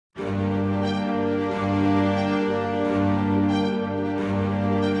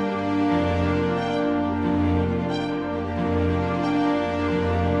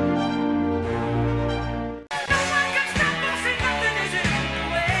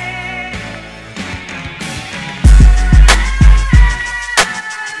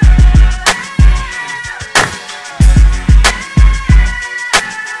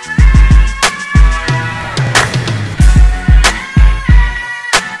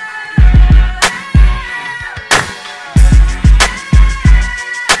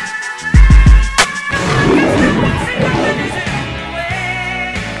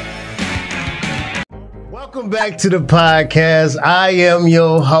back to the podcast. I am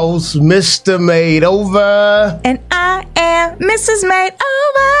your host, Mr. Madeover. And I am Mrs.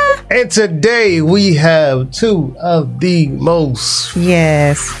 Madeover. And today we have two of the most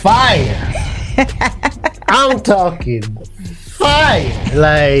fire. I'm talking fire.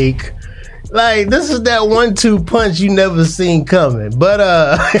 Like this is that 1-2 punch you never seen coming. But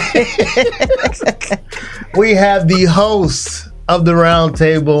we have the host of the round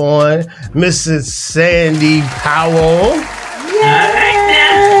table on, Mrs. Sandy Powell.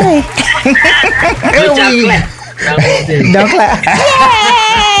 Yay! Don't clap.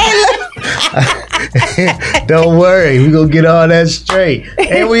 Don't worry, we're gonna get all that straight.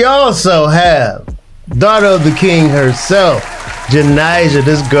 And we also have daughter of the king herself, Janizsha.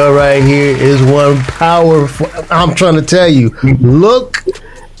 This girl right here is one powerful. I'm trying to tell you, look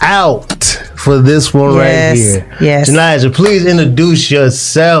out for this one right here. Yes. Janizsha, please introduce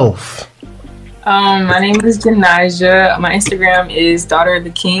yourself. My name is Janizsha. My Instagram is daughter of the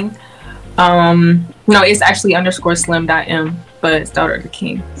king. No, it's actually _slim.m, but it's daughter of the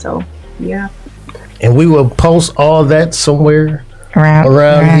king. So yeah. And we will post all that somewhere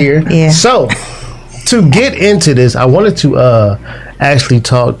around here. Yeah. So to get into this, I wanted to actually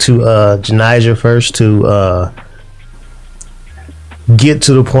talk to Janizsha first to get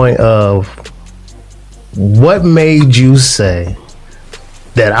to the point of what made you say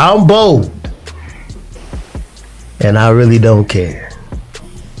that I'm bold and I really don't care.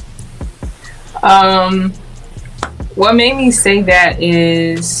 What made me say that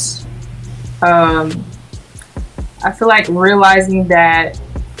is I feel like realizing that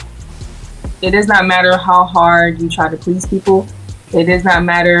it does not matter how hard you try to please people. It does not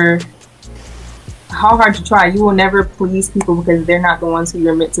matter how hard you try. You will never please people because they're not the ones who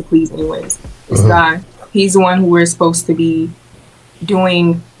you're meant to please anyways. It's God. He's the one who we're supposed to be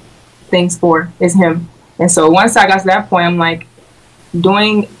doing things for, is him. And so once I got to that point, I'm like,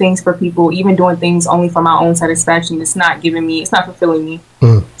 doing things for people, even doing things only for my own satisfaction, it's not fulfilling me.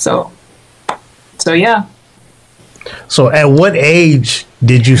 So yeah. So at what age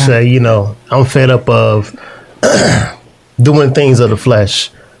did you say, I'm fed up of doing things of the flesh,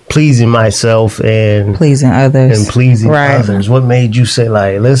 pleasing myself and pleasing others? Others. What made you say,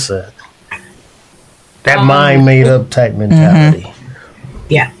 like, listen, that mind made up type mentality?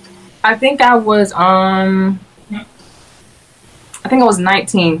 Yeah. I think I was 19.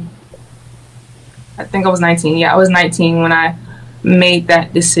 Yeah, I was 19 when I made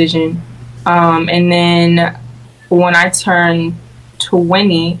that decision. And then when I turned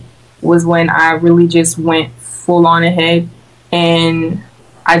 20 was when I really just went full on ahead, and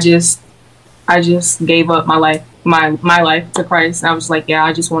I just gave up my life to Christ. And I was like, yeah,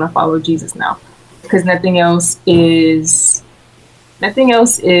 I just want to follow Jesus now, because nothing else is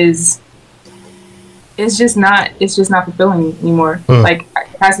it's just not fulfilling me anymore. Like,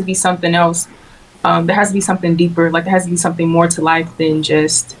 it has to be something else. There has to be something deeper. Like, there has to be something more to life than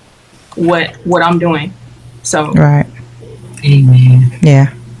just what I'm doing. So right. Amen.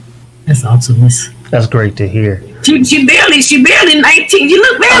 Yeah. That's awesome. That's great to hear. She barely 19. You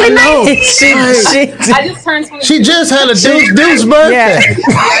look barely 19. I just turned 20. She just had a dude's birthday. Yeah.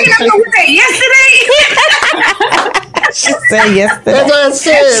 Yesterday. She said yesterday. That's what I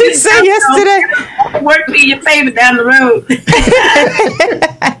said. She said yesterday. Work me your favor down the road.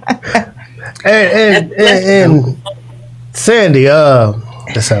 and Sandy,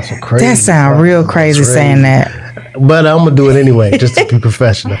 that sounds so crazy. That sounds real crazy saying that. But I'm gonna do it anyway, just to be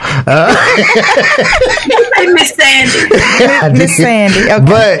professional. Miss Sandy. Miss Sandy.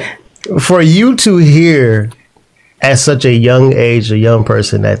 Okay. But for you to hear at such a young age, a young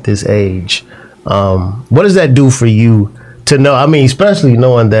person at this age, what does that do for you to know? I mean, especially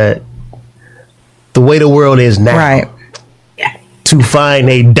knowing that the way the world is now, right? Yeah. To find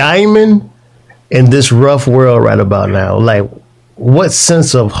a diamond in this rough world right about now, like, what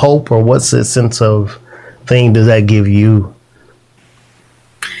sense of hope or what's the sense of thing does that give you?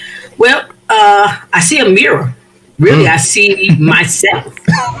 Well, I see a mirror. Really, I see myself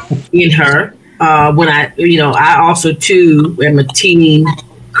in her. When I also too am a teen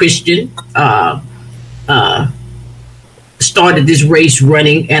Christian. Started this race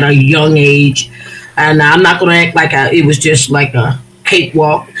running at a young age, and I'm not going to act like it was just like a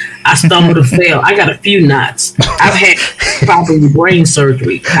cakewalk. I stumbled and fell. I got a few knots. I've had probably brain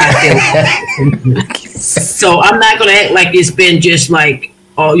surgery. So I'm not going to act like it's been just like,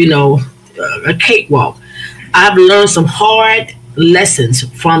 a cakewalk. I've learned some hard lessons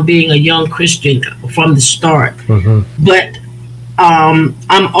from being a young Christian from the start. But I'm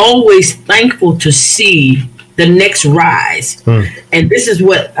always thankful to see the next rise. And this is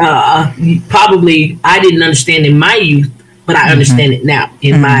what probably I didn't understand in my youth, but I understand it now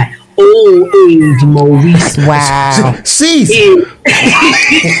in my old age, Maurice. Wow. Season.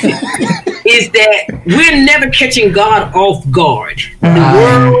 Is that we're never catching God off guard. The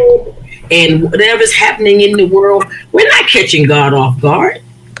world and whatever's happening in the world, we're not catching God off guard.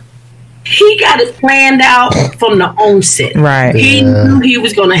 He got it planned out from the onset. Right. He knew he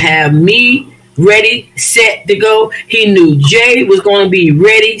was going to have me ready, set to go. He knew Jay was going to be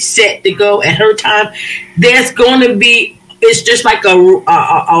ready, set to go at her time. There's going to be, it's just like an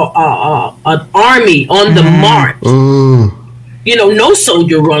army on the march. You know, no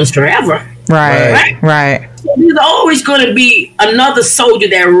soldier runs forever. Right. So there's always going to be another soldier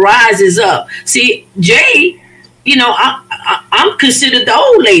that rises up. See, Jay, you know, I'm considered the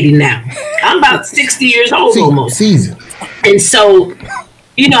old lady now. I'm about 60 years old almost. Season. And so,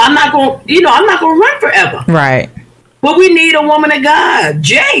 you know, I'm not going to run forever. Right. But we need a woman of God.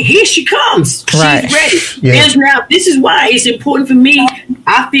 Jay, here she comes. Right. She's ready. Yeah. This is why it's important for me,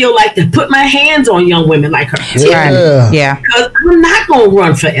 I feel like, to put my hands on young women like her. Yeah. Because I'm not going to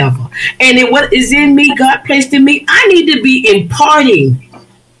run forever. And what is in me, God placed in me, I need to be imparting.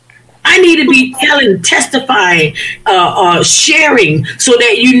 I need to be telling, testifying, sharing, so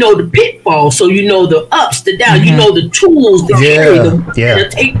that you know the pitfalls, so you know the ups, the downs, you know the tools to carry them, to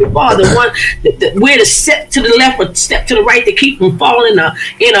take the ball, the one where to step to the left or step to the right to keep from falling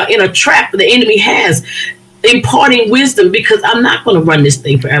in a trap the enemy has. Imparting wisdom, because I'm not going to run this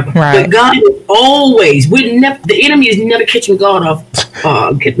thing forever. Right. But God is always, the enemy is never catching God off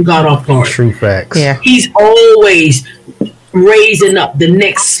guard. True facts. Yeah. He's always raising up the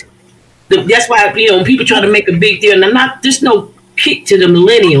next. That's why, you know, when people try to make a big deal, and there's no kick to the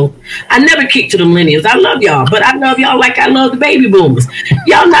millennial. I never kick to the millennials. I love y'all, but I love y'all like I love the baby boomers.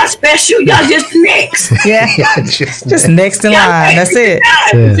 Y'all not special. Y'all just next. Yeah. just next in line. That's it.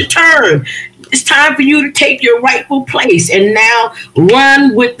 It's your turn. It's time for you to take your rightful place and now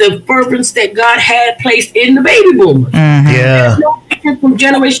run with the fervence that God had placed in the baby boomers. Yeah. There's no difference from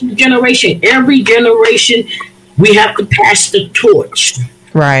generation to generation. Every generation, we have to pass the torch.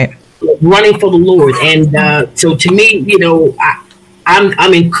 Right. Running for the Lord. And so to me, you know,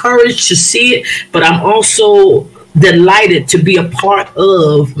 I'm encouraged to see it, but I'm also delighted to be a part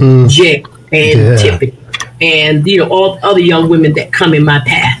of Jay and Tiffany and, you know, all other young women that come in my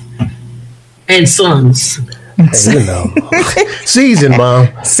path. And sons. Hey, you know. Season, Mom.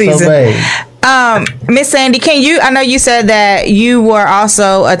 Season. So, Miss Sandy, I know you said that you were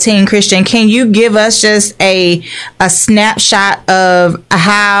also a teen Christian. Can you give us just a snapshot of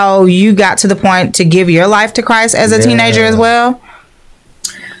how you got to the point to give your life to Christ as a teenager as well?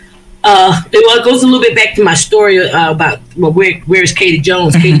 It goes a little bit back to my story about where's Katie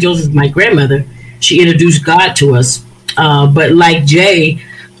Jones. Katie Jones is my grandmother. She introduced God to us. But like Jay,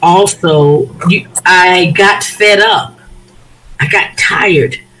 also, I got fed up. I got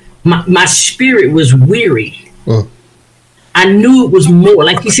tired. My spirit was weary. I knew it was more.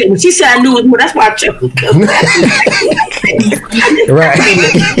 Like you said, when she said I knew it was more, that's why I chuckled. Right.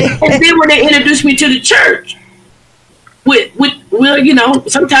 And then when they introduced me to the church, well, you know,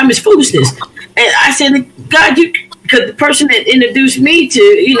 sometimes it's foolishness. And I said, God, because the person that introduced me to,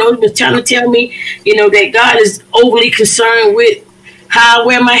 you know, was trying to tell me, you know, that God is overly concerned with how I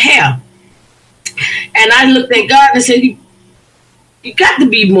wear my hair. And I looked at God and said, you got to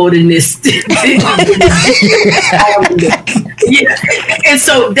be more than this. And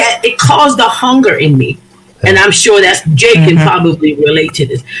so that it caused a hunger in me. And I'm sure that's Jay can probably relate to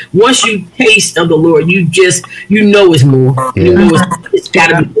this. Once you taste of the Lord, you know it's more. Yeah. You know it's got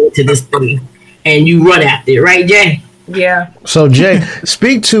to be more to this thing. And you run after it, right, Jay? Yeah. So Jay,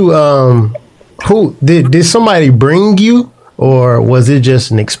 speak to who did somebody bring you? Or was it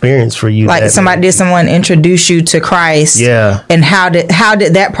just an experience for you? Like did someone introduce you to Christ? Yeah. And how did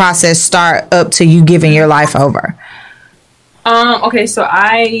that process start up to you giving your life over? Okay, so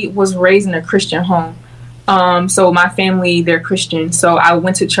I was raised in a Christian home. So my family, they're Christian. So I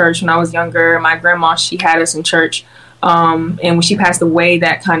went to church when I was younger. My grandma, she had us in church. And when she passed away,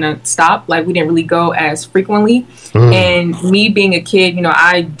 that kind of stopped. Like, we didn't really go as frequently. And me being a kid, you know,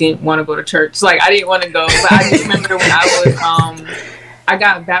 I didn't want to go to church. Like, I didn't want to go. But I just remember when I was, I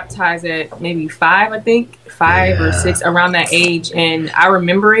got baptized at maybe 5 or 6, around that age. And I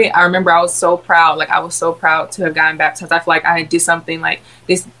remember it. I remember I was so proud. Like, I was so proud to have gotten baptized. I feel like I did something like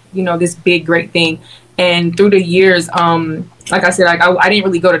this, you know, this big, great thing. And through the years, like I said, like I didn't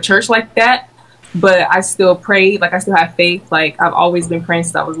really go to church like that. But I still prayed, like I still have faith. Like, I've always been praying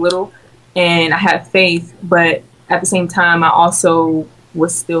since I was little, and I had faith. But at the same time, I also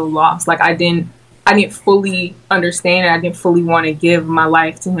was still lost. Like, I didn't I didn't fully understand and I didn't fully want to give my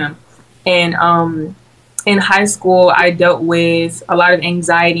life to him. And in high school, I dealt with a lot of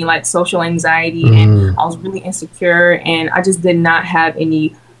anxiety, like social anxiety, and I was really insecure, and I just did not have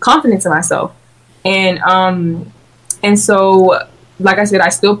any confidence in myself. And so, like I said, I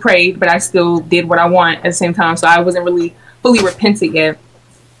still prayed, but I still did what I want at the same time. So I wasn't really fully repentant yet.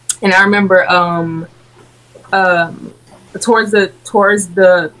 And I remember towards the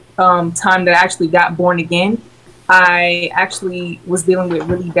time that I actually got born again, I actually was dealing with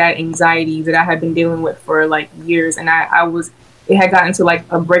really bad anxiety that I had been dealing with for like years, and it had gotten to like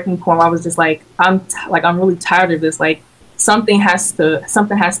a breaking point where I was just like, I'm really tired of this. Like something has to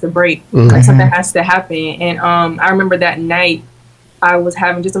break, like something has to happen. And I remember that night I was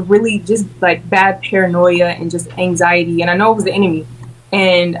having just like bad paranoia and just anxiety, and I know it was the enemy.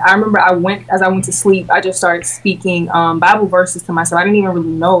 And I remember as I went to sleep, I just started speaking Bible verses to myself. I didn't even really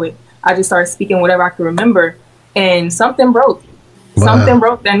know it. I just started speaking whatever I could remember. And something broke. Wow. Something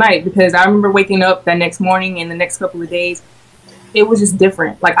broke that night, because I remember waking up that next morning and the next couple of days, it was just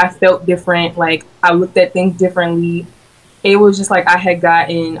different. Like I felt different. Like I looked at things differently. It was just like I had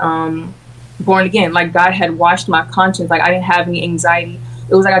gotten born again. Like God had washed my conscience. Like I didn't have any anxiety.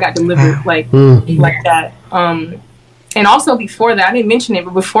 It was like I got delivered like that. And also before that, I didn't mention it,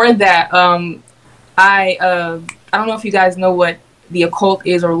 but before that, I don't know if you guys know what the occult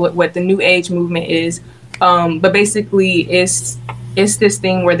is or what the New Age movement is. But basically it's this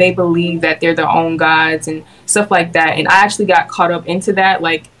thing where they believe that they're their own gods and stuff like that. And I actually got caught up into that,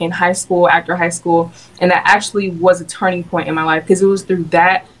 like in high school, after high school. And that actually was a turning point in my life, because it was through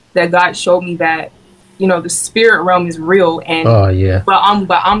that God showed me that, you know, the spirit realm is real. And, but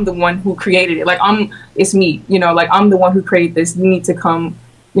I'm the one who created it. Like it's me, you know, like I'm the one who created this. You need to come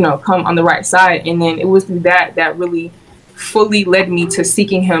on the right side. And then it was through that really fully led me to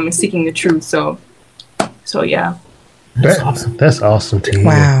seeking him and seeking the truth. So yeah, that's awesome to hear.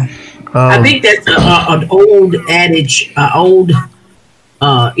 Wow. I think that's an old adage, old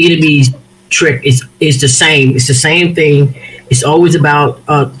enemy's trick. Is the same. It's the same thing. It's always about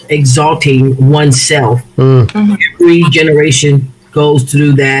exalting oneself. Every generation goes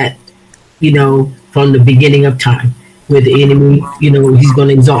through that, you know, from the beginning of time, where the enemy, you know, he's going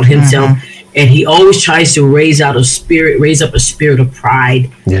to exalt himself. And he always tries to raise up a spirit of pride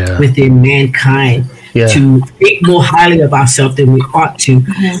within mankind. To think more highly of ourselves than we ought to.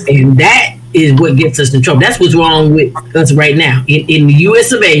 And that is what gets us in trouble. That's what's wrong with us right now in the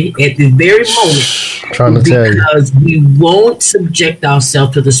US of A at this very moment. Because we won't subject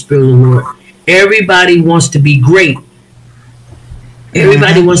ourselves to the Spirit of the Lord. Everybody wants to be great.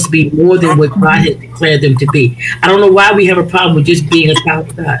 Everybody wants to be more than what God has declared them to be. I don't know why we have a problem with just being a child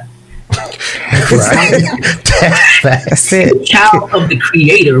of God. That's it. The child of the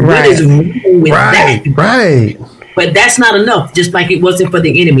Creator. What is wrong with that? Right. But that's not enough. Just like it wasn't for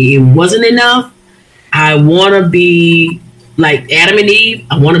the enemy. It wasn't enough. I want to be like Adam and Eve.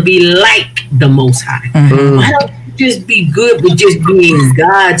 I want to be like the Most High. Why don't you just be good with just being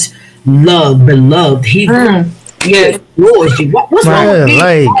God's beloved? He adores you. What's wrong with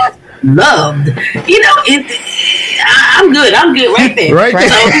being loved? You know, I'm good right there. Right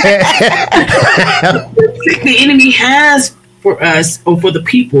there. The enemy has for us, or for the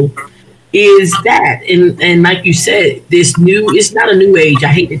people, is that, and like you said, it's not a new age. I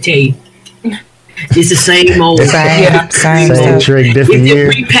hate to tell you, it's the same old same trick, different year.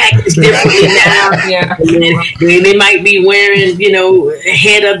 It's repackaged differently now. And they might be wearing, you know,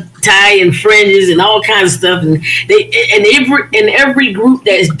 head up tie and fringes and all kinds of stuff, and every group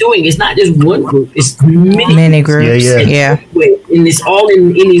that is doing, it's not just one group, it's many groups. And it's all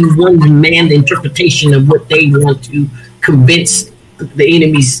in any one man's interpretation of what they want to convince the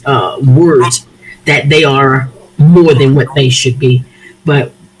enemy's words that they are more than what they should be.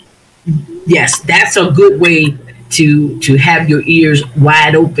 But yes, that's a good way to have your ears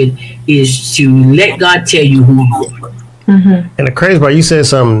wide open, is to let God tell you who you are. And the crazy part, you said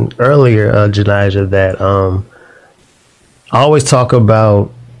something earlier, Janizsha, that I always talk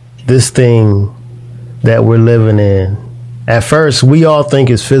about this thing that we're living in. At first, we all think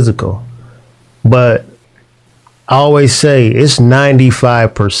it's physical, but I always say it's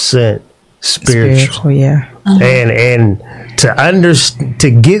 95% spiritual. And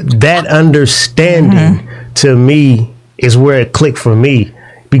to get that understanding to me is where it clicked for me,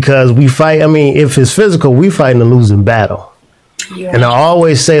 because we fight. I mean, if it's physical, we fighting a losing battle. And I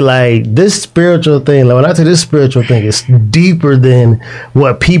always say, like, this spiritual thing, like when I say this spiritual thing, it's deeper than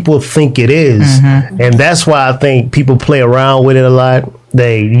what people think it is. And that's why I think people play around with it a lot.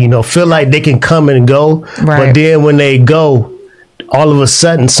 They, you know, feel like they can come and go, but then when they go, all of a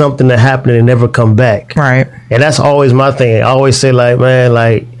sudden something that happened and never come back. Right. And that's always my thing. I always say, like, man,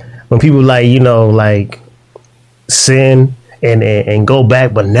 like when people like, you know, like sin and go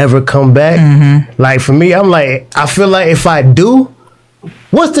back but never come back. Like for me, I'm like, I feel like if I do,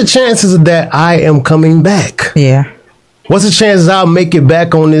 what's the chances that I am coming back? Yeah. What's the chances I'll make it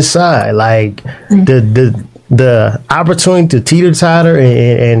back on this side? Like the opportunity to teeter-totter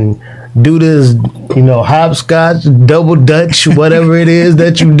and do this, you know, hopscotch, double dutch, whatever it is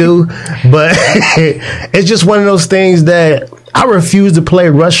that you do. But it's just one of those things that I refuse to play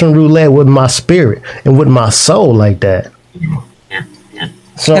Russian roulette with my spirit and with my soul like that.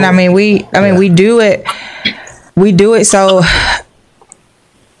 So, and we do it. We do it. So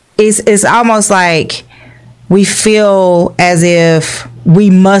it's almost like we feel as if we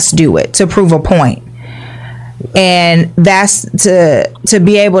must do it to prove a point. And that's to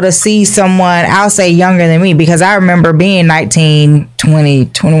be able to see someone, I'll say younger than me, because I remember being 19, 20,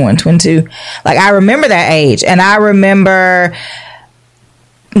 21, 22. Like, I remember that age. And I remember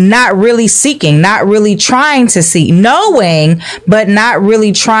not really seeking, not really trying to seek, knowing, but not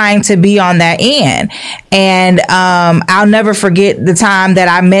really trying to be on that end. And I'll never forget the time that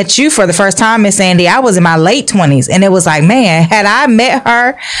I met you for the first time, Miss Sandy. I was in my late 20s, and it was like, man, had I met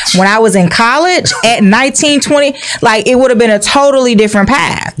her when I was in college at 19, 20, like it would have been a totally different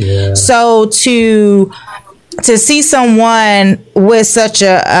path. Yeah. So to see someone with such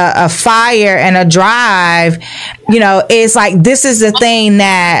a fire and a drive, you know, it's like, this is the thing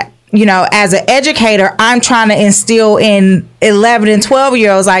that, you know, as an educator, I'm trying to instill in 11 and 12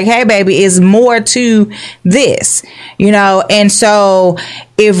 year olds, like, hey, baby, is more to this, you know? And so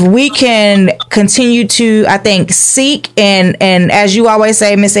if we can continue to, I think, seek and as you always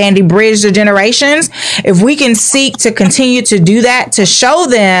say, Miss Andy, bridge the generations, if we can seek to continue to do that, to show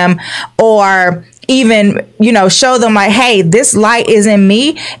them, or even, you know, show them like, hey, this light is in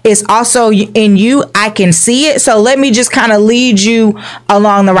me. It's also in you. I can see it. So let me just kind of lead you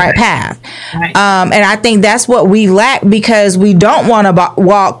along the right path. Right. And I think that's what we lack, because we don't want to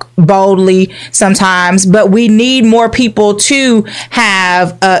walk boldly sometimes, but we need more people to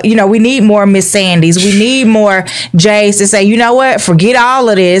have, you know, we need more Miss Sandys. We need more Jays to say, you know what, forget all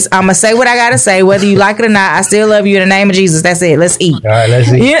of this. I'm going to say what I got to say, whether you like it or not. I still love you in the name of Jesus. That's it. Let's eat. All right, let's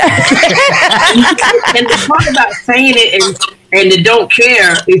eat. Yeah. And the part about saying it and the don't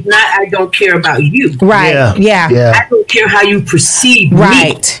care is not, I don't care about you. Right. Yeah. I don't care how you perceive me.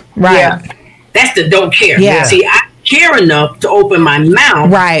 Right. Yeah. That's the don't care. Yeah. See, I care enough to open my mouth.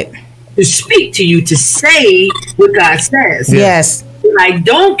 Right. To speak to you, to say what God says. Yes. What I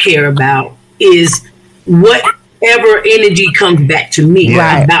don't care about is whatever energy comes back to me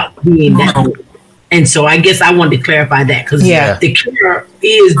about being that. And so I guess I wanted to clarify that, because the care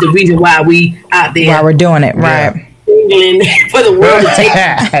is the reason why we out there. Why we're doing it, right? England for the world to take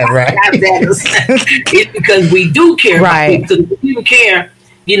right. It's because we do care about people. Because if we didn't care,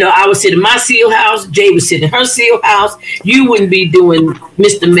 you know, I would sit in my seal house, Jay would sit in her seal house. You wouldn't be doing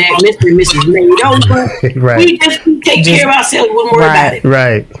Mr. and Mrs. Made over. Right. We just take care of ourselves, we wouldn't worry about it.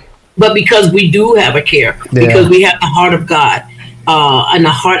 Right. But because we do have a care, because we have the heart of God and the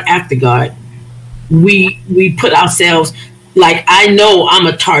heart after God, we put ourselves, like, I know I'm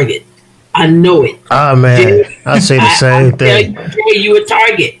a target. I know it. Oh, man. I say the same thing. Jay, you a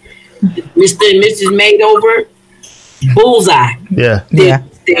target. Mr. and Mrs. Made over, bullseye. Yeah.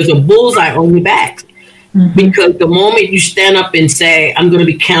 There's a bullseye on your back. Mm-hmm. Because the moment you stand up and say, I'm going to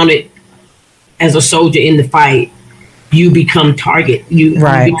be counted as a soldier in the fight, you become target. You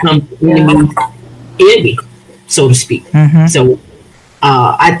become enemy, so to speak. Mm-hmm. So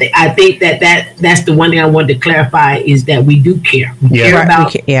I think that's the one thing I wanted to clarify, is that we do care. We care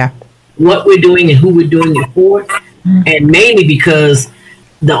about what we're doing and who we're doing it for. Mm-hmm. And mainly because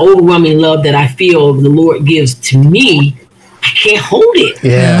the overwhelming love that I feel the Lord gives to me, I can't hold it.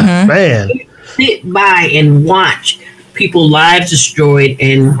 Yeah, man. I can't sit by and watch people's lives destroyed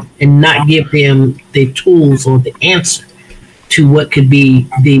and not give them the tools or the answer to what could be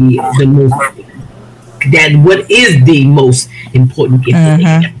the most, what is the most important gift that they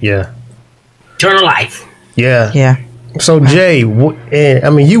have. Yeah. Eternal life. Yeah. Yeah. So Jay, I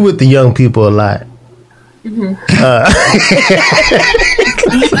mean, you with the young people a lot. Mm-hmm.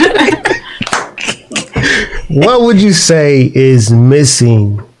 What would you say is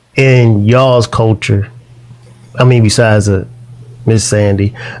missing in y'all's culture? I mean, besides Miss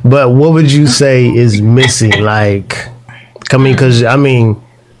Sandy, but what would you say is missing? Like, I mean, because I mean,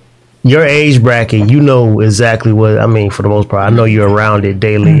 your age bracket, you know exactly what I mean. For the most part, I know you're around it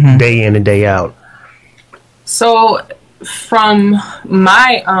daily, day in and day out. So, from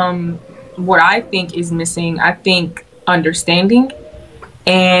my what I think is missing, I think understanding.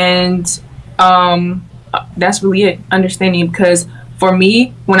 And that's really it, understanding. Because for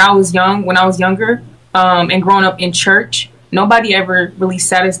me, when I was younger, and growing up in church, nobody ever really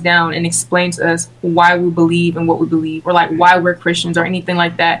sat us down and explained to us why we believe and what we believe, or like why we're Christians or anything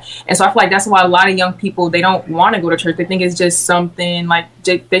like that. And so I feel like that's why a lot of young people, they don't want to go to church. They think it's just something like,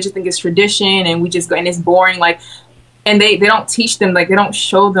 they just think it's tradition and we just go and it's boring. Like, and they don't teach them, like they don't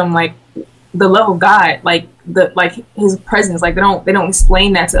show them like the love of God, like his presence. Like they don't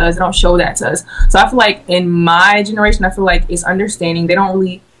explain that to us. They don't show that to us. So I feel like in my generation, I feel like it's understanding. They don't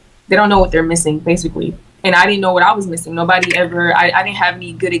know what they're missing, basically. And I didn't know what I was missing. Nobody ever, I didn't have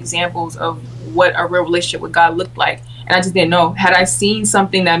any good examples of what a real relationship with God looked like. And I just didn't know. Had I seen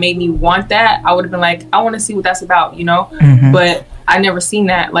something that made me want that, I would have been like, I want to see what that's about, you know? Mm-hmm. But I never seen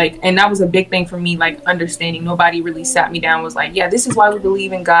that. Like, and that was a big thing for me, like understanding. Nobody really sat me down and was like, yeah, this is why we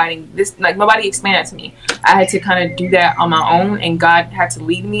believe in God. And this, like, nobody explained that to me. I had to kind of do that on my own, and God had to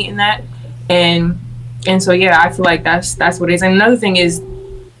lead me in that. And so, yeah, I feel like that's what it is. And another thing is,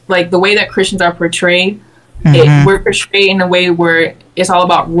 like, the way that Christians are portrayed, we're portrayed in a way where it's all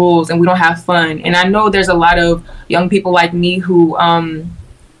about rules and we don't have fun. And I know there's a lot of young people like me who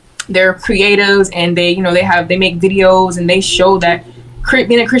they're creatives, and they make videos and they show that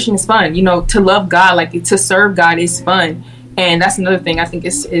being a Christian is fun. You know, to love God, like to serve God is fun. And that's another thing I think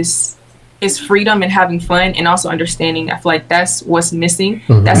is freedom and having fun, and also understanding. I feel like that's what's missing.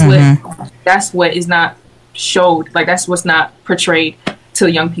 Mm-hmm. That's what is not showed. Like that's what's not portrayed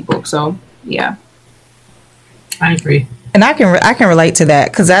to young people. So yeah. I agree. And I can relate to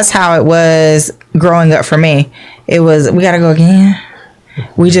that, because that's how it was growing up for me. It was, we got to go again.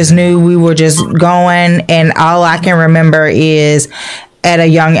 We just knew we were just going. And all I can remember is at a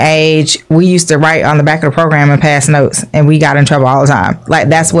young age, we used to write on the back of the program and pass notes, and we got in trouble all the time. Like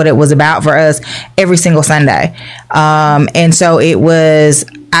that's what it was about for us every single Sunday. And so it was,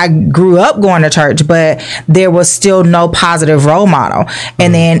 I grew up going to church, but there was still no positive role model.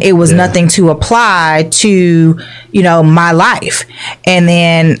 And then it was nothing to apply to, my life. And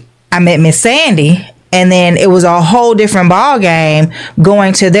then I met Miss Sandy, and then it was a whole different ball game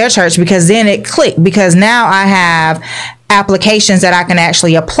going to their church, because then it clicked, because now I have applications that I can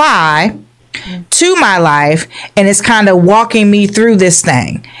actually apply to my life, and it's kind of walking me through this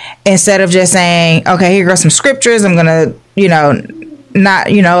thing instead of just saying, okay, here are some scriptures. I'm going to,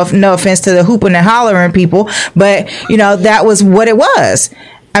 not, no offense to the hooping and hollering people, but, that was what it was.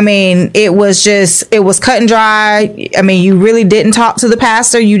 I mean, it was cut and dry. I mean, you really didn't talk to the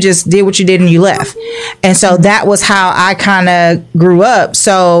pastor. You just did what you did and you left. And so that was how I kind of grew up.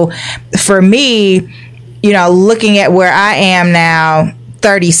 So for me, looking at where I am now,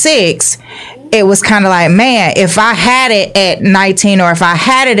 36, it was kind of like, man, if I had it at 19 or if I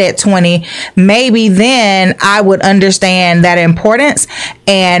had it at 20, maybe then I would understand that importance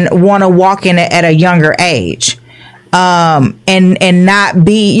and want to walk in it at a younger age. And not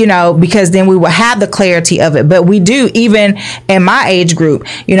be, because then we will have the clarity of it. But we do, even in my age group,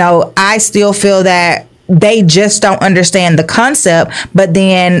 I still feel that they just don't understand the concept, but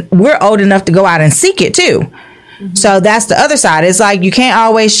then we're old enough to go out and seek it too. Mm-hmm. So that's the other side. It's like, you can't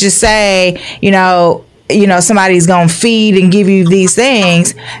always just say, somebody's going to feed and give you these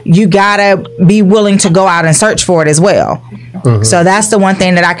things. You got to be willing to go out and search for it as well. Mm-hmm. So that's the one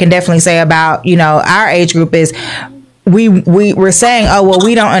thing that I can definitely say about, our age group is we're saying, oh, well,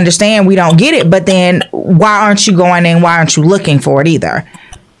 we don't understand. We don't get it. But then why aren't you going in? Why aren't you looking for it either?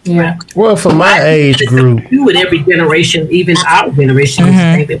 Yeah. Well, for my age group, with every generation, even our generation,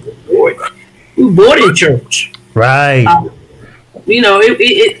 is that we're bored in church. Right. I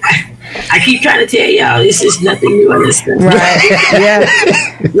keep trying to tell y'all, this is nothing new on this. Right. Yeah.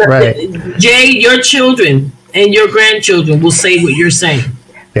 Right. Jay, your children and your grandchildren will say what you're saying.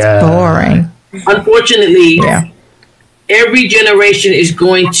 Yeah. Boring. Unfortunately, every generation is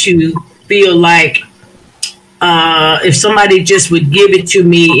going to feel like if somebody just would give it to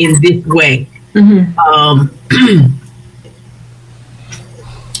me in this way. Mm-hmm.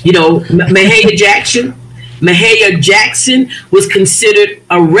 Mahalia Jackson was considered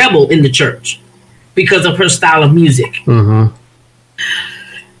a rebel in the church because of her style of music. Mm-hmm.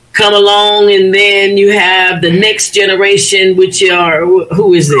 Come along, and then you have the next generation, which are,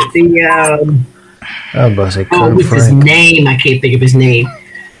 who is it? I was about to say, what's his name? I can't think of his name.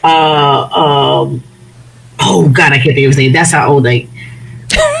 Oh God, I can't think of his name. That's how old I.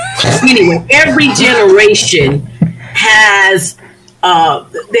 Anyway, every generation has.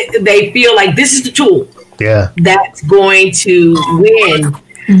 They feel like this is the tool. Yeah. That's going to win.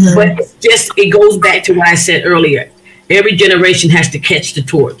 Mm-hmm. But it goes back to what I said earlier. Every generation has to catch the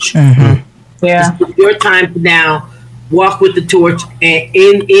torch. Mm-hmm. Yeah. It's your time now walk with the torch and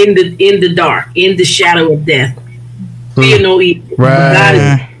in the dark, in the shadow of death. Fear no evil. Right. God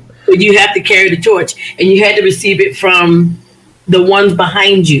is, but you have to carry the torch, and you had to receive it from the ones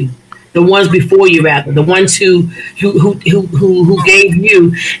behind you, the ones before you, rather, the ones who gave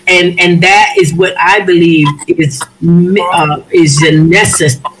you, and that is what I believe is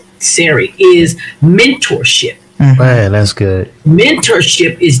necessary, is mentorship. Man, that's good.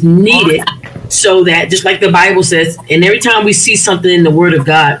 Mentorship is needed, so that, just like the Bible says, and every time we see something in the Word of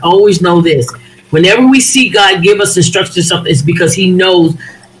God, always know this: whenever we see God give us instructions to something, it's because He knows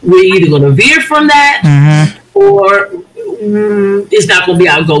we're either going to veer from that, or it's not going to be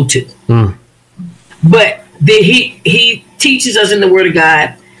our go-to. But He teaches us in the Word of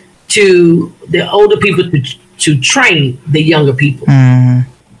God to the older people to train the younger people.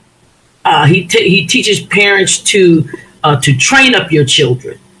 He teaches parents to train up your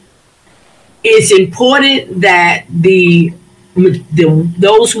children. It's important that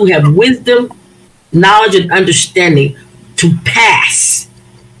those who have wisdom, knowledge, and understanding to pass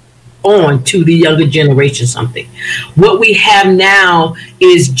on to the younger generation something. What we have now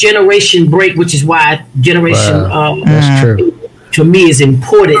is generation break, which is why generation that's true. To me is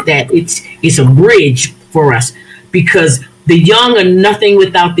important, that it's a bridge for us, because the young are nothing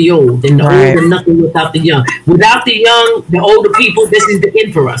without the old, and the old are nothing without the young. Without the young, the older people, this is the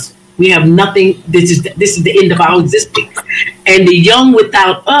end for us. We have nothing. This is the end of our existence. And the young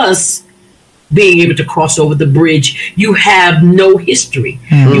without us being able to cross over the bridge, you have no history.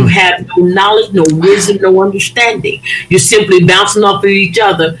 You have no knowledge, no wisdom, no understanding. You're simply bouncing off of each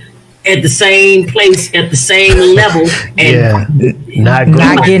other at the same place, at the same level, and not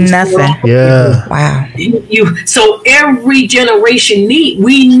getting nothing. Yeah. Wow. So every generation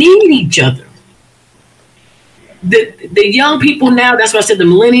we need each other. The young people now, that's why I said the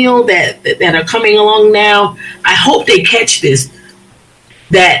millennial that are coming along now, I hope they catch this,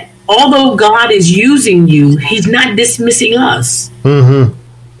 that although God is using you, He's not dismissing us.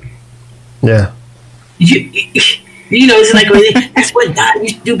 Yeah. You know, it's like, that's what God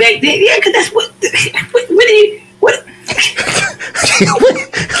used to do back then. Yeah, because that's what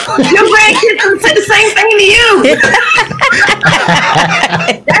your grandkids say the same thing to you.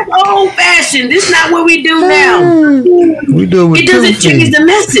 That's old fashioned. This is not what we do now. We do it. It doesn't change the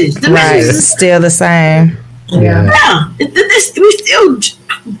message. The message is still the same. Yeah. We still,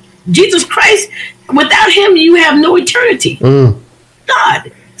 Jesus Christ, without Him, you have no eternity.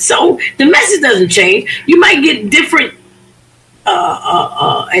 God. So the message doesn't change. You might get different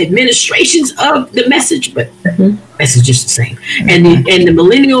administrations of the message, but the message is the same. And the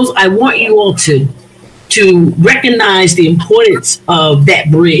millennials, I want you all to recognize the importance of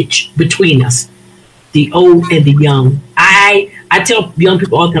that bridge between us, the old and the young. I tell young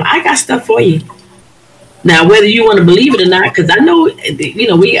people all the time, I got stuff for you. Now, whether you want to believe it or not, because I know,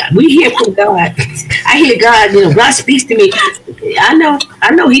 we hear from God. I hear God, God speaks to me. I know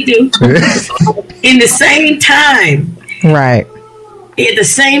He do. In the same time. Right. At the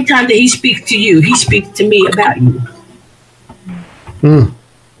same time that He speaks to you, He speaks to me about you. And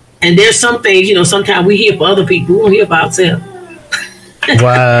there's some things, sometimes we hear for other people, we don't hear for ourselves.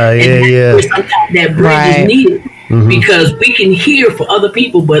 Wow, yeah. Sometimes that bridge is needed. Because we can hear for other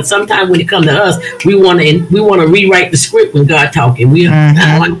people, but sometimes when it comes to us, we want to rewrite the script when God talking. We want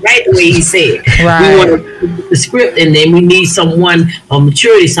to write the way He said. We want to read the script, and then we need someone of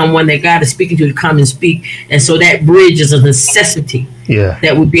maturity, someone that God is speaking to come and speak. And so that bridge is a necessity. Yeah,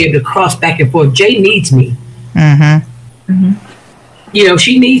 that would be able to cross back and forth. Jay needs me.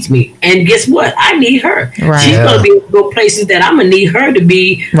 She needs me. And guess what? I need her. Right. She's going to be able to go places that I'm going to need her to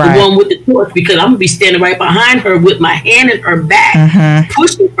be the one with the torch, because I'm going to be standing right behind her with my hand in her back,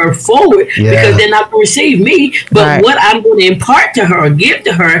 pushing her forward, because they're not going to receive me. But what I'm going to impart to her or give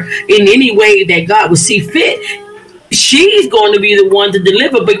to her in any way that God will see fit, she's going to be the one to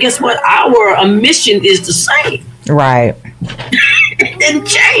deliver. But guess what? Our mission is the same. Right. It didn't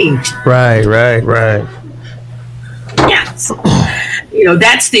change. Right. Yeah. So,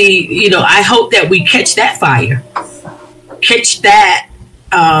 that's the, I hope that we catch that fire, catch that,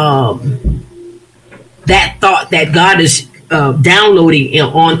 that thought that God is downloading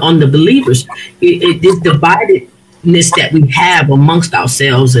on the believers. This dividedness that we have amongst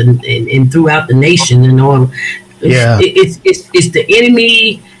ourselves and throughout the nation and all. It's the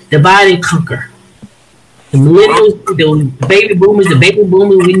enemy divide and conquer. The millennials, the baby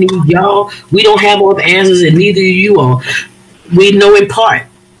boomers, we need y'all. We don't have all the answers, and neither do you all. We know in part.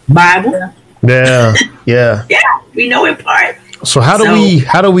 Bible. Yeah. Yeah, we know in part. So how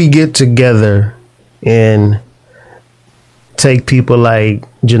do we get together and take people like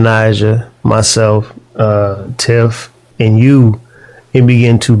Janizsha, myself, Tiff, in you and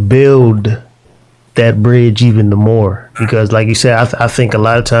begin to build that bridge even the more. Because like you said, I think a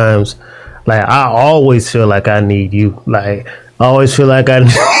lot of times, like, I always feel like I need you. Like, I always feel like I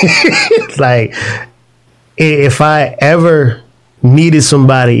like, if I ever needed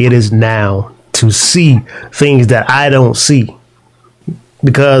somebody, it is now, to see things that I don't see.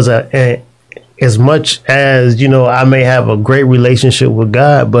 Because as much as, you know, I may have a great relationship with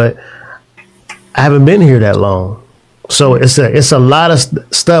God, but I haven't been here that long. So it's a lot of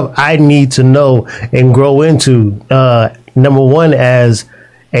stuff I need to know and grow into. Number one, as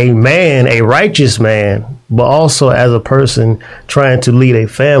a man, a righteous man, but also as a person trying to lead a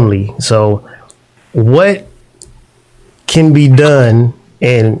family. So what can be done?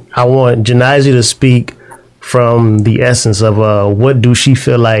 And I want Janizsha to speak from the essence of what do she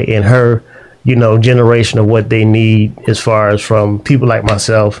feel like in her, you know, generation of what they need, as far as from people like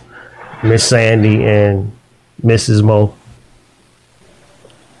myself, Miss Sandy, and Mrs. Mo.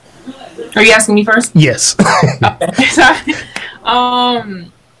 Are you asking me first? Yes.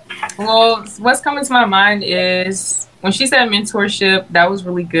 Well, what's coming to my mind is when she said mentorship, that was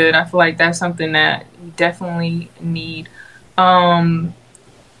really good. I feel like that's something that you definitely need.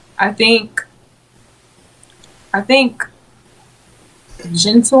 I think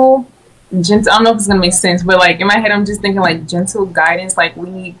gentle, I don't know if it's gonna make sense, but like in my head, I'm just thinking like gentle guidance. Like, we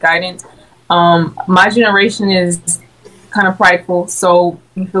need guidance. My generation is kind of prideful, so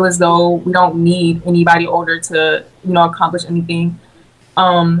we feel as though we don't need anybody older to, you know, accomplish anything.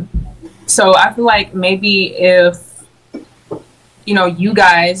 So I feel like maybe if, you know, you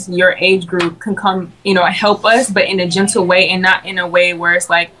guys, your age group, can come, you know, help us, but in a gentle way, and not in a way where it's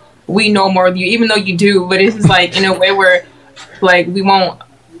like we know more of you, even though you do, but it's just like in a way where like we won't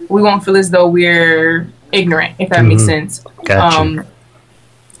feel as though we're ignorant, if that makes sense. Gotcha.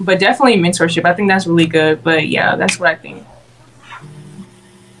 But definitely mentorship. I think that's really good. But yeah, that's what I think.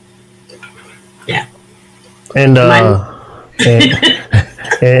 Yeah. And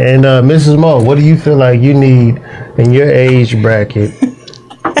Mrs. Mo, what do you feel like you need in your age bracket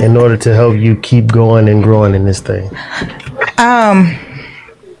in order to help you keep going and growing in this thing?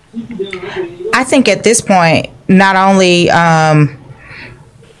 I think at this point, not only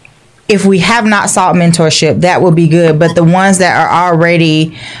if we have not sought mentorship, that will be good. But the ones that are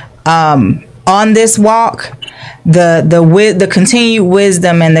already on this walk, the continued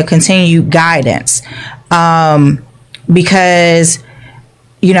wisdom and the continued guidance, because,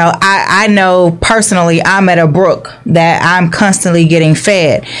 you know, I know personally I'm at a brook that I'm constantly getting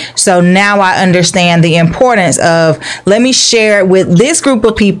fed. So now I understand the importance of, let me share it with this group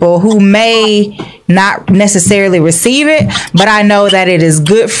of people who may not necessarily receive it, but I know that it is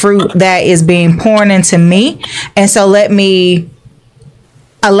good fruit that is being poured into me. And so let me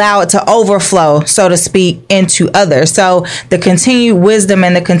allow it to overflow, so to speak, into others. So the continued wisdom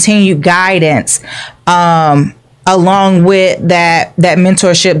and the continued guidance, along with that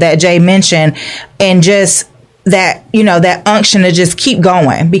mentorship that Jay mentioned, and just that, you know, that unction to just keep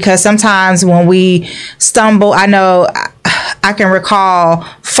going. Because sometimes when we stumble, I know I can recall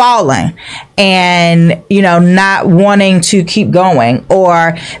falling and, you know, not wanting to keep going,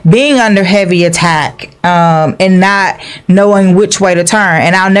 or being under heavy attack, and not knowing which way to turn.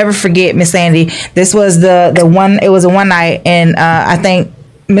 And I'll never forget, Miss Sandy, this was the one, it was a one night, and I think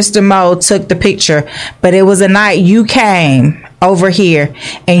Mr. Mo took the picture, but it was a night you came over here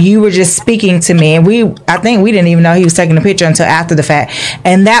and you were just speaking to me, and I think we didn't even know he was taking the picture until after the fact.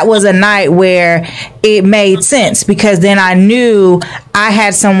 And that was a night where it made sense, because then I knew I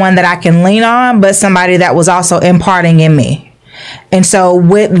had someone that I can lean on, but somebody that was also imparting in me. And so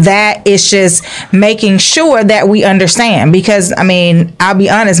with that, it's just making sure that we understand, because I mean, I'll be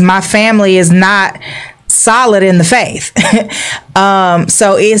honest, my family is not solid in the faith.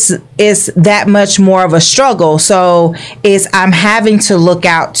 So it's that much more of a struggle. So I'm having to look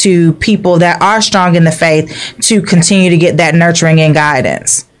out to people that are strong in the faith to continue to get that nurturing and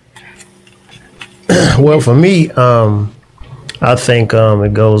guidance. Well, for me, I think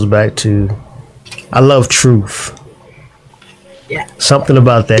it goes back to, I love truth. Yeah. Something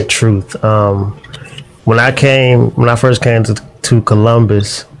about that truth. When I first came to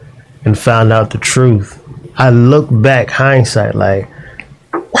Columbus and found out the truth, I look back, hindsight, like,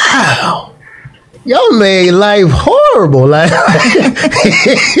 wow, y'all made life horrible. Like,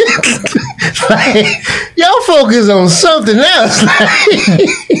 like, y'all focus on something else. Like,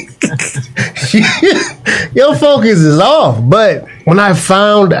 your focus is off. But when I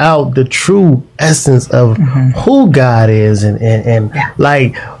found out the true essence of who God is, and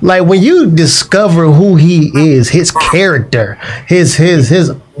like when you discover who He is, His character, His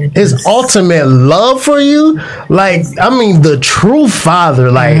his ultimate love for you. Like, I mean, the true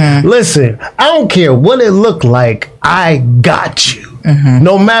father. Like, listen, I don't care what it looked like. I got you.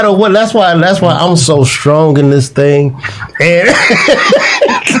 No matter what. That's why I'm so strong in this thing. And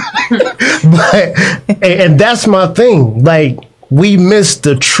and that's my thing. Like, we miss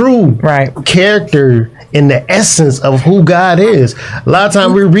the true character in the essence of who God is. A lot of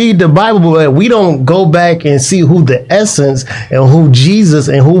times we read the Bible, but we don't go back and see who the essence and who Jesus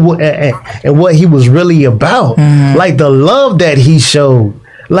and who and what he was really about. Like the love that he showed.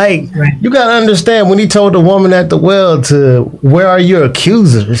 Like, you gotta understand when he told the woman at the well to, where are your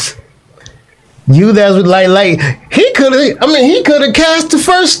accusers? You that's like he could have cast the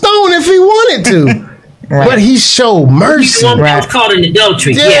first stone if he wanted to. But he showed mercy. The one that was caught in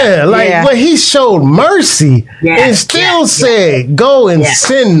adultery. But he showed mercy and still said, go and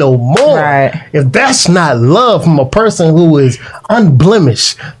sin no more. If that's not love from a person who is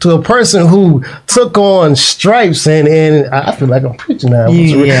unblemished to a person who took on stripes and I feel like I'm preaching now.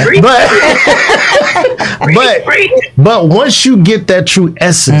 But once you get that true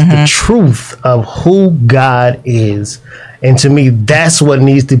essence, the truth of who God is, and to me, that's what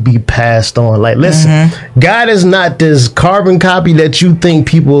needs to be passed on. Like, listen, God is not this carbon copy that you think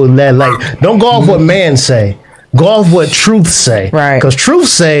people that like. Don't go off what man say. Go off what truth say. Because truth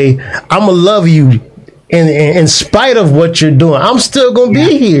say, I'm gonna love you in spite of what you're doing. I'm still gonna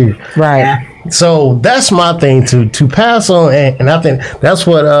be here. So that's my thing to pass on, and I think that's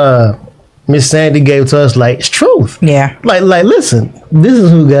what Miss Sandy gave to us. Like, it's truth. Like listen, this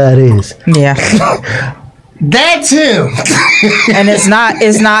is who God is. That's him. And it's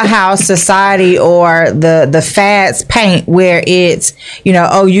not how society or the fads paint, where it's,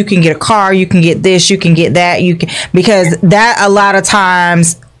 oh, you can get a car, you can get this, you can get that, because that a lot of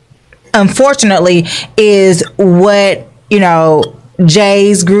times, unfortunately, is what,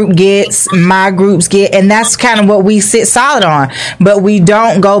 Jay's group gets, my groups get, and that's kind of what we sit solid on. But we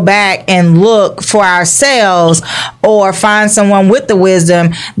don't go back and look for ourselves or find someone with the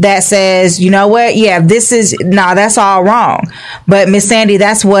wisdom that says, you know what, that's all wrong. But Miss Sandy,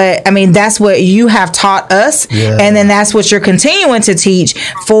 that's what you have taught us, and then that's what you're continuing to teach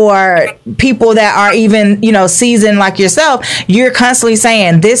for people that are even, seasoned like yourself. You're constantly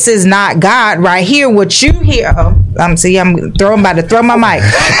saying, this is not God right here. What you hear, I'm about to throw my mic.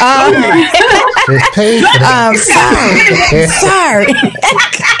 Sorry.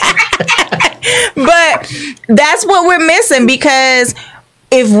 But that's what we're missing, because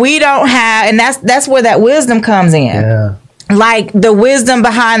if we don't have, and that's where that wisdom comes in. Like the wisdom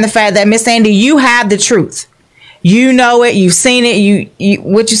behind the fact that, Miss Sandy, you have the truth. You know it. You've seen it. You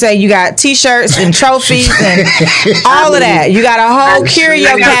what you say? You got T-shirts and trophies and all of that. You got a whole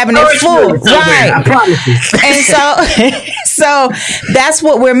curio cabinet full, right? I promise you. And so that's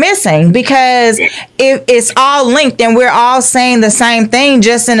what we're missing, because if it's all linked and we're all saying the same thing,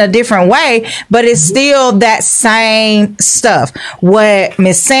 just in a different way, but it's still that same stuff. What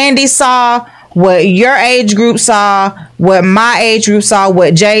Miss Sandy saw, what your age group saw, what my age group saw,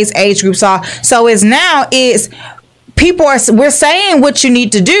 what Jay's age group saw. So it's we're saying what you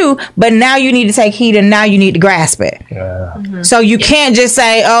need to do, but now you need to take heed and now you need to grasp it. So you can't just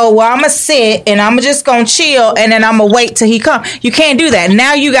say, oh, well, I'm going to sit and I'm just going to chill and then I'm going to wait till he comes. You can't do that.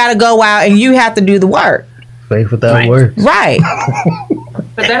 Now you got to go out and you have to do the work. Faith without works. Right.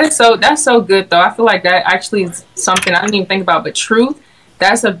 But that's so good, though. I feel like that actually is something I didn't even think about, but truth,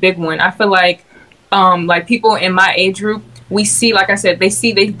 that's a big one. I feel like people in my age group, we see, like I said, they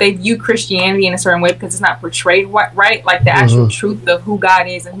view Christianity in a certain way because it's not portrayed right, like the actual truth of who God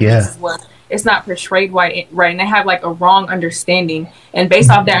is and who Jesus was. It's not portrayed right, and they have like a wrong understanding. And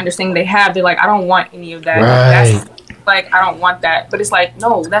based off that understanding they have, they're like, I don't want any of that. That's like, I don't want that. But it's like,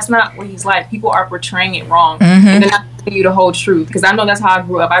 no, that's not what he's like. People are portraying it wrong, and they're not giving you the whole truth. Because I know that's how I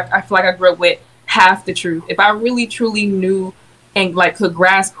grew up. I feel like I grew up with half the truth. If I really truly knew and like could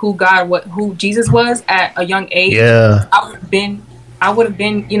grasp who Jesus was at a young age, I would have been, I would have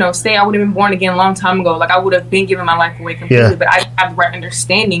been born again a long time ago. Like I would have been giving my life away completely, but I didn't have the right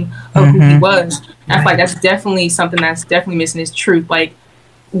understanding of who he was. And I feel like that's definitely something that's definitely missing, is truth, like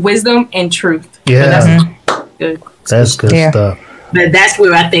wisdom and truth. That's good. That's good stuff. But that's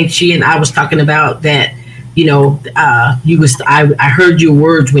where I think she and I was talking about that. I heard your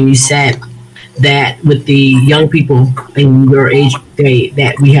words when you said that with the young people in your age,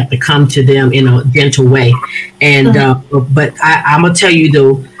 that we have to come to them in a gentle way. And but I'm gonna tell you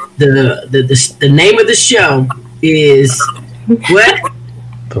though, the name of the show is what?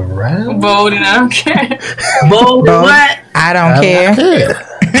 The Round? Bold and I don't care. Bold and what? I don't care.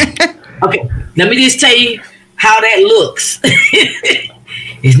 Okay, let me just tell you how that looks.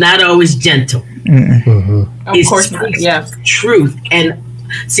 It's not always gentle. Of course not. Yeah. Truth. And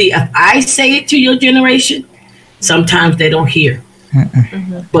see, if I say it to your generation, sometimes they don't hear.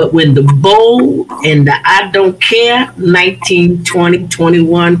 But when the bold and the I don't care 19, 20,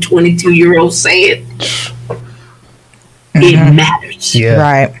 21, 22-year-olds say it, it matters. Yeah.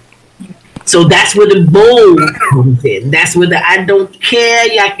 Right. So that's where the bold comes in. That's where the I don't care.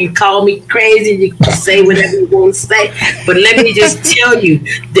 Y'all can call me crazy. You can say whatever you want to say. But let me just tell you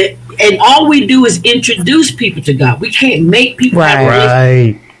that, and all we do is introduce people to God. We can't make people have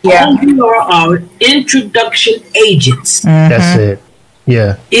Right. All we are our introduction agents. That's it.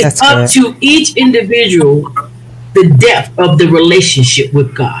 Yeah. It's That's up good. to each individual the depth of the relationship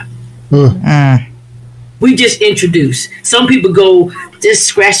with God. We just introduce. Some people go just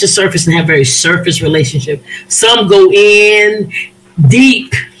scratch the surface and have very surface relationship. Some go in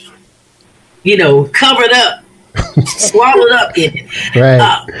deep, covered up, swallowed up in it. Right.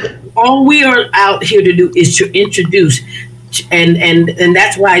 All we are out here to do is to introduce, and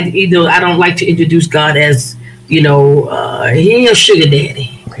that's why I don't like to introduce God as he ain't a sugar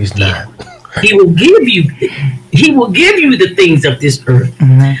daddy. He's not. He will give you the things of this earth,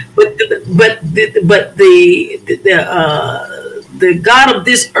 but the God of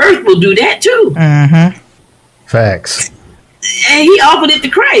this earth will do that too. Facts. And he offered it to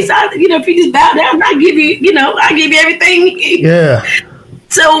Christ. If you just bow down, I give you everything. Yeah.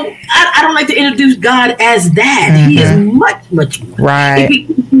 So I don't like to introduce God as that. He is much, much more. Right. If he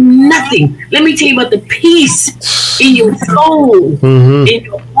gives you nothing, let me tell you about the peace in your soul, in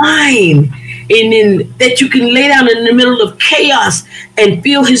your mind, and in that you can lay down in the middle of chaos and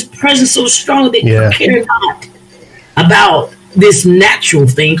feel his presence so strong that you care not about this natural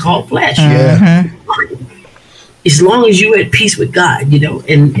thing called flesh. Yeah. As long as you're at peace with God,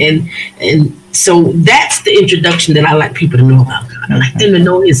 and so that's the introduction that I like people to know about God. I like them to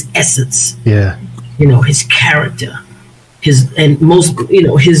know his essence. Yeah. His character, his love.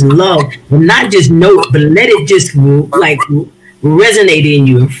 And not just know it, but let it just resonate in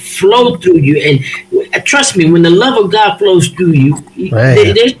you and flow through you. And trust me, when the love of God flows through you,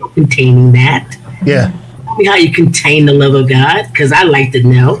 there's no containing that. Yeah. Tell me how you contain the love of God, because I like to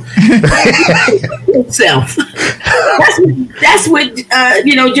know. Self. That's what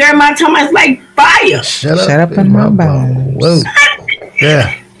Jeremiah told me. It's like fire. Shut up in my bones. Whoa.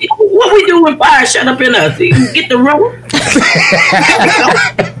 Yeah. What we do with fire? Shut up in us. You get the room.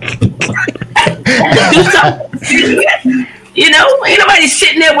 Do something. Ain't nobody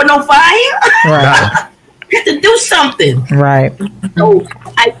sitting there with no fire. Right. You have to do something. Right. So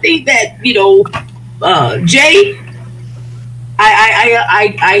I think that Jay,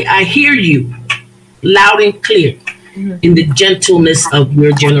 I hear you loud and clear in the gentleness of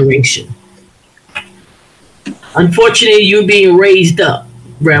your generation. Unfortunately, you're being raised up,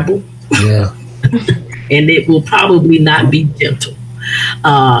 rebel. Yeah. And it will probably not be gentle.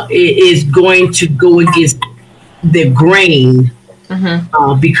 It is going to go against the grain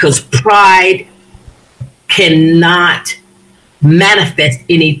because pride cannot manifest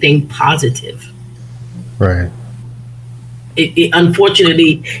anything positive. Right.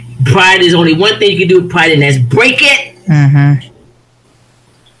 Unfortunately, pride is only one thing you can do with pride, and that's break it.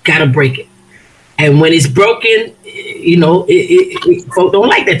 Gotta break it. And when it's broken, folk don't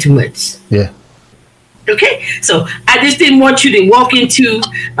like that too much. Yeah. Okay, so I just didn't want you to walk into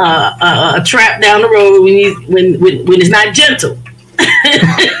a trap down the road when it's not gentle.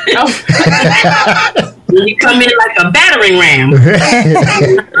 When you come in like a battering ram,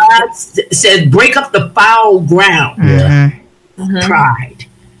 God says, break up the foul ground. Yeah. Pride.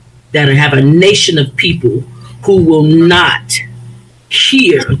 That'll have a nation of people who will not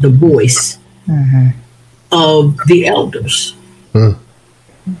hear the voice of the elders.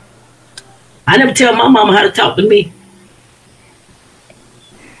 I never tell my mama how to talk to me.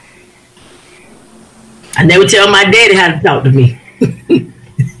 I never tell my daddy how to talk to me.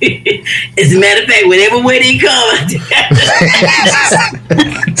 As a matter of fact, whenever way they come,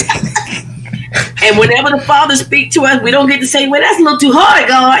 and whenever the Father speaks to us, we don't get to say, well, that's a little too hard,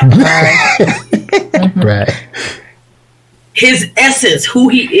 God. Right. His essence, who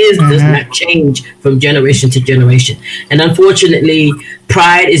he is, does not change from generation to generation. And unfortunately,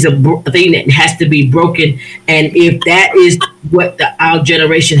 pride is a thing that has to be broken. And if that is what our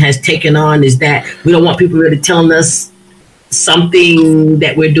generation has taken on, is that we don't want people really telling us something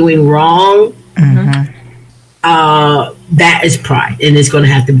that we're doing wrong. That is pride, and it's going to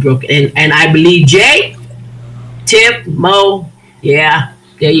have to be broken. And I believe Jay, Tip, Mo, there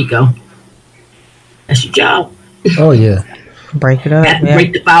you go. That's your job. Oh yeah. Break it up.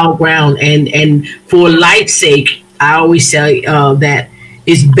 Break the foul ground, and for life's sake, I always say that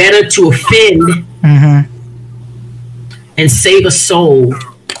it's better to offend and save a soul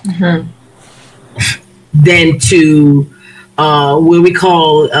than to what we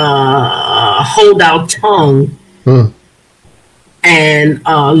call hold our tongue and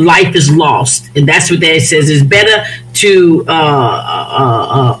life is lost. And that's what that says. It's better to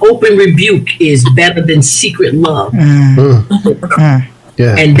open rebuke is better than secret love.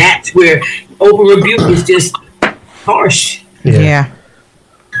 Yeah. And that's where open rebuke is just harsh. Yeah.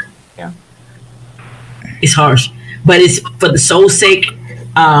 It's harsh, but it's for the soul's sake.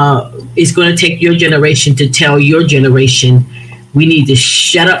 It's going to take your generation to tell your generation we need to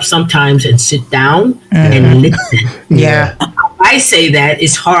shut up sometimes and sit down and listen. Yeah. I say that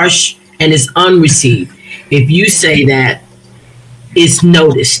it's harsh and it's unreceived. If you say that, it's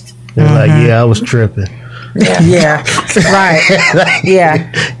noticed. They're like, yeah, I was tripping. Yeah. Right.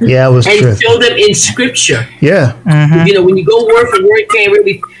 Yeah. Yeah, I was tripping. And show them in scripture. Yeah. You know, when you go word for word, can't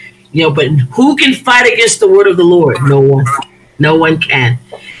really, you know, but who can fight against the word of the Lord? No one. No one can.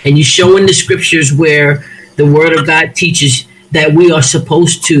 And you show in the scriptures where the word of God teaches that we are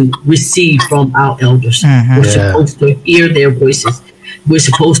supposed to receive from our elders. We're supposed to hear their voices. We're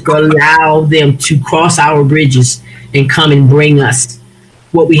supposed to allow them to cross our bridges and come and bring us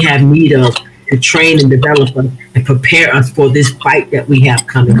what we have need of to train and develop us and prepare us for this fight that we have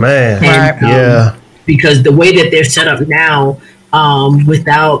coming. Man, and, because the way that they're set up now,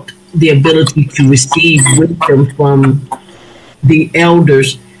 without the ability to receive wisdom from the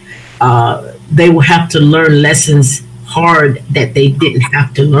elders, they will have to learn lessons hard that they didn't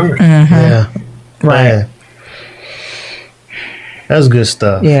have to learn. Yeah, right. That's good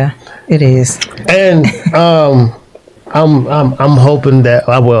stuff. Yeah, it is. And I'm hoping that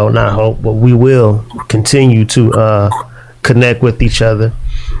not hope, but we will continue to connect with each other.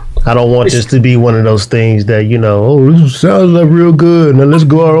 I don't want this to be one of those things that, you know, oh, this sounds like real good. Now let's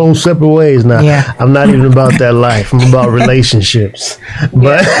go our own separate ways. Now, I'm not even about that life. I'm about relationships.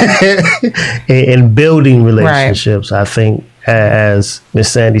 But and building relationships, I think, as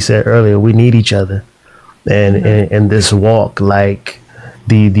Miss Sandy said earlier, we need each other. And in this walk, like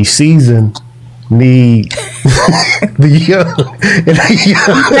the season need the young.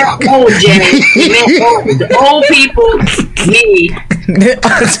 Old Jenny, the old people need.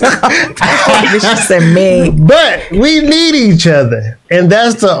 She said me. But we need each other, and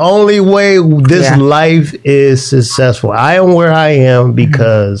that's the only way this life is successful. I am where I am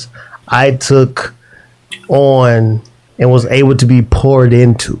because I took on and was able to be poured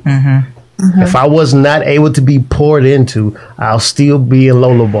into. If I was not able to be poured into, I'll still be in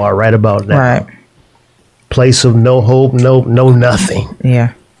Lola Bar right about now. Right. Place of no hope, no nothing.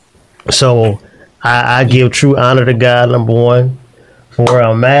 Yeah. So I give true honor to God, number one, for where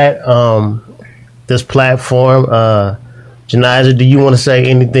I'm at. This platform. Janizsha, do you want to say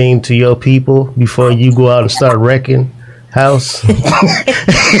anything to your people before you go out and start wrecking house?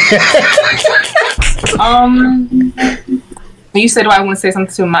 You said, do I want to say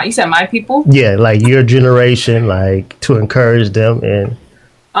something to you said my people? Yeah, like your generation, like to encourage them and.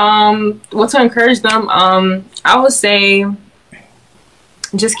 Well, to encourage them, I would say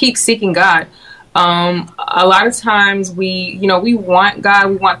just keep seeking God. A lot of times we want God,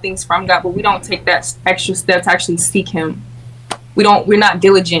 we want things from God, but we don't take that extra step to actually seek Him. We're not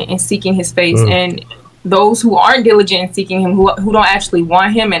diligent in seeking His face. And those who aren't diligent in seeking Him, who don't actually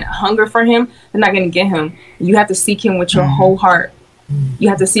want Him and hunger for Him, they're not going to get Him. You have to seek Him with your whole heart. You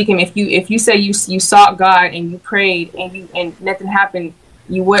have to seek Him. If you say you sought God and you prayed and nothing happened,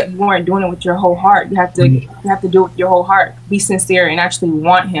 you weren't doing it with your whole heart. You have to do it with your whole heart. Be sincere and actually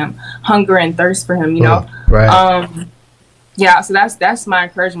want Him, hunger and thirst for Him. You know, right? Yeah. So that's my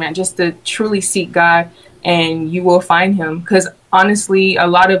encouragement. Just to truly seek God, and you will find Him. Because honestly, a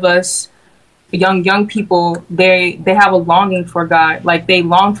lot of us young people, they have a longing for God. Like they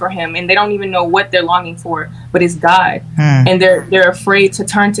long for Him, and they don't even know what they're longing for, but it's God. And they're afraid to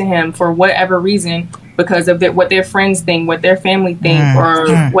turn to Him for whatever reason. Because of what their friends think, what their family think,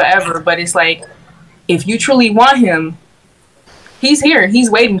 or whatever. But it's like, if you truly want Him, He's here.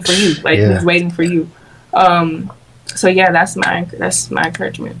 He's waiting for you. He's waiting for you. So yeah, that's my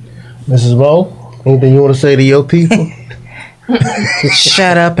encouragement. Mrs. Bo, anything you want to say to your people?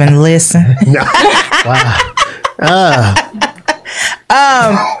 Shut up and listen.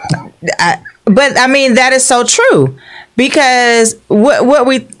 But I mean, that is so true. Because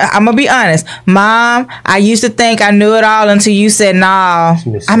I'm gonna be honest, Mom, I used to think I knew it all until you said no.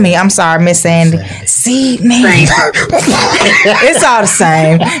 I'm sorry, Miss Sandy. See, man, it's all the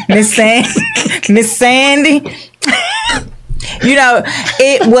same, Miss Sandy. You know,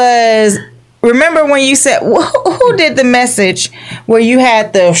 it was remember when you said, who did the message where you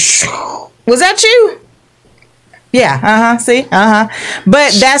had the, was that you? Yeah, see,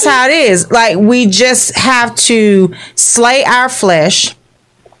 But that's how it is. Like, we just have to slay our flesh.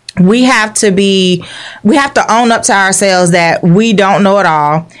 We have to own up to ourselves that we don't know it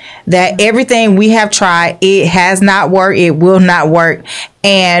all, that everything we have tried, it has not worked, it will not work.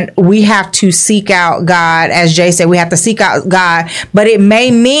 And we have to seek out God. As Jay said, we have to seek out God, but it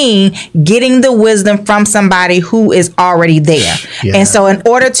may mean getting the wisdom from somebody who is already there. Yeah. And so in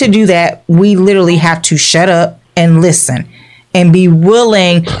order to do that, we literally have to shut up and listen and be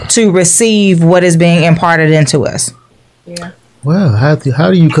willing to receive what is being imparted into us. Yeah. Well, how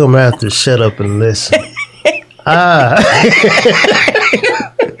do you come after shut up and listen? I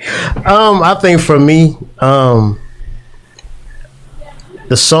think for me, the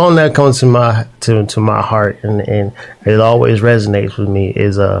song that comes to my heart and it always resonates with me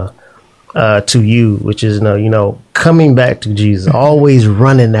is To You, which is coming back to Jesus, always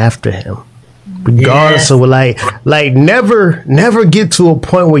running after him. Regardless of like never get to a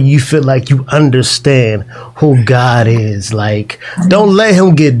point where you feel like you understand who God is. Like, don't let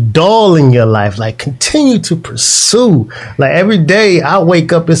him get dull in your life. Like, continue to pursue. Like, every day I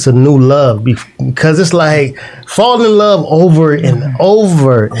wake up, it's a new love, because it's like fall in love over and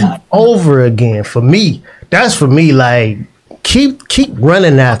over and over again. For me, that's for me. Like, keep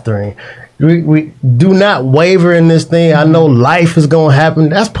running after him. We do not waver in this thing. I know life is going to happen.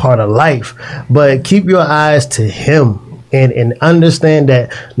 That's part of life. But keep your eyes to him and understand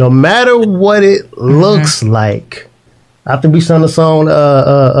that no matter what it looks like, after we sung the song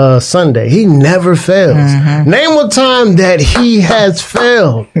Sunday, he never fails. Name a time that he has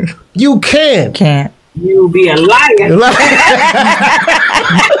failed. You can't. You'll be a liar.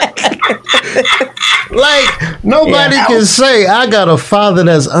 Like, nobody can say I got a father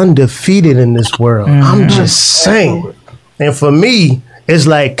that's undefeated in this world. I'm just saying. And for me, it's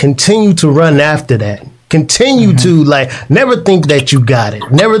like, continue to run after that. Continue to, like, never think that you got it.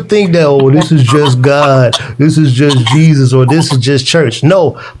 Never think that, oh, this is just God, this is just Jesus, or this is just church.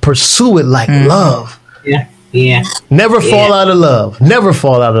 No, pursue it like love. Yeah. Never fall out of love. Never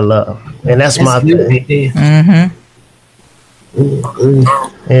fall out of love. And that's my thing. Right.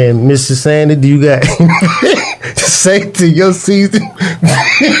 And Mr. Sandy, do you got to say to your season?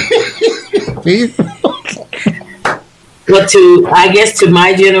 Well, I guess to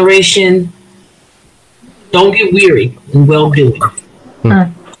my generation, don't get weary in well doing.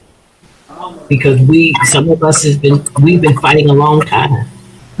 Because some of us we've been fighting a long time.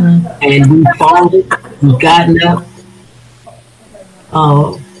 And we've fallen, we've gotten up.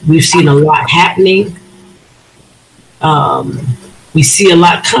 We've seen a lot happening. We see a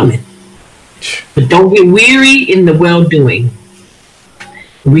lot coming. But don't get weary in the well-doing.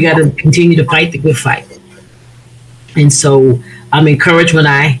 We got to continue to fight the good fight. And so I'm encouraged when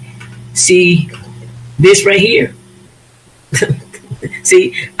I see this right here.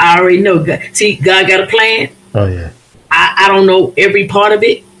 See, I already know God. See, God got a plan. Oh, yeah. I don't know every part of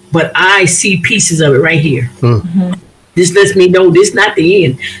it, but I see pieces of it right here. This lets me know this is not the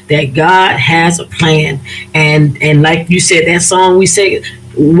end, that God has a plan. And like you said, that song we say,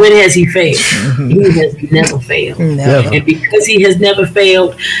 when has he failed? He has never failed. Never. And because he has never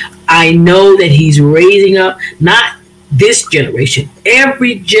failed, I know that he's raising up, not this generation,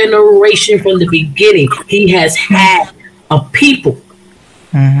 every generation from the beginning, he has had a people.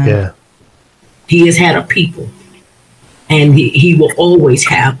 Yeah. He has had a people. And he will always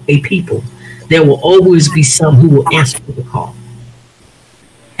have a people. There will always be some who will answer to the call.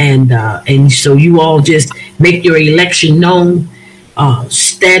 And so you all just make your election known,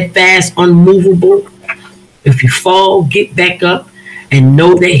 steadfast, unmovable. If you fall, get back up and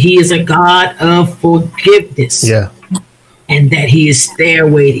know that he is a God of forgiveness. Yeah. And that he is there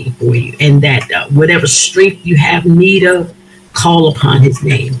waiting for you. And that whatever strength you have need of, call upon his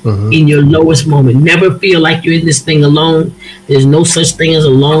name in your lowest moment. Never feel like you're in this thing alone. There's no such thing as a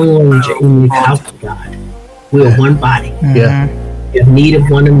lone ranger in the house of God. We're one body. Yeah. You have need of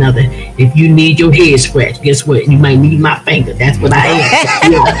one another. If you need your head scratched, guess what? You might need my finger. That's what I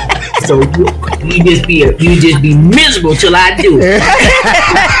am. So you just be miserable till I do it.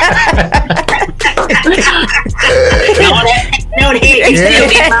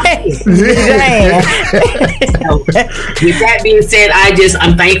 With that being said,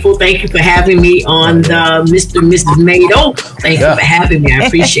 I'm thankful. Thank you for having me on the Mr. and Mrs. Mado. Thank you for having me. I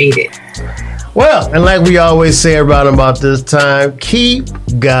appreciate it. Well, and like we always say around about this time, keep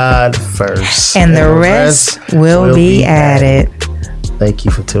God first. And the rest will be added. Thank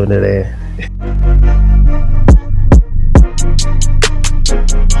you for tuning in.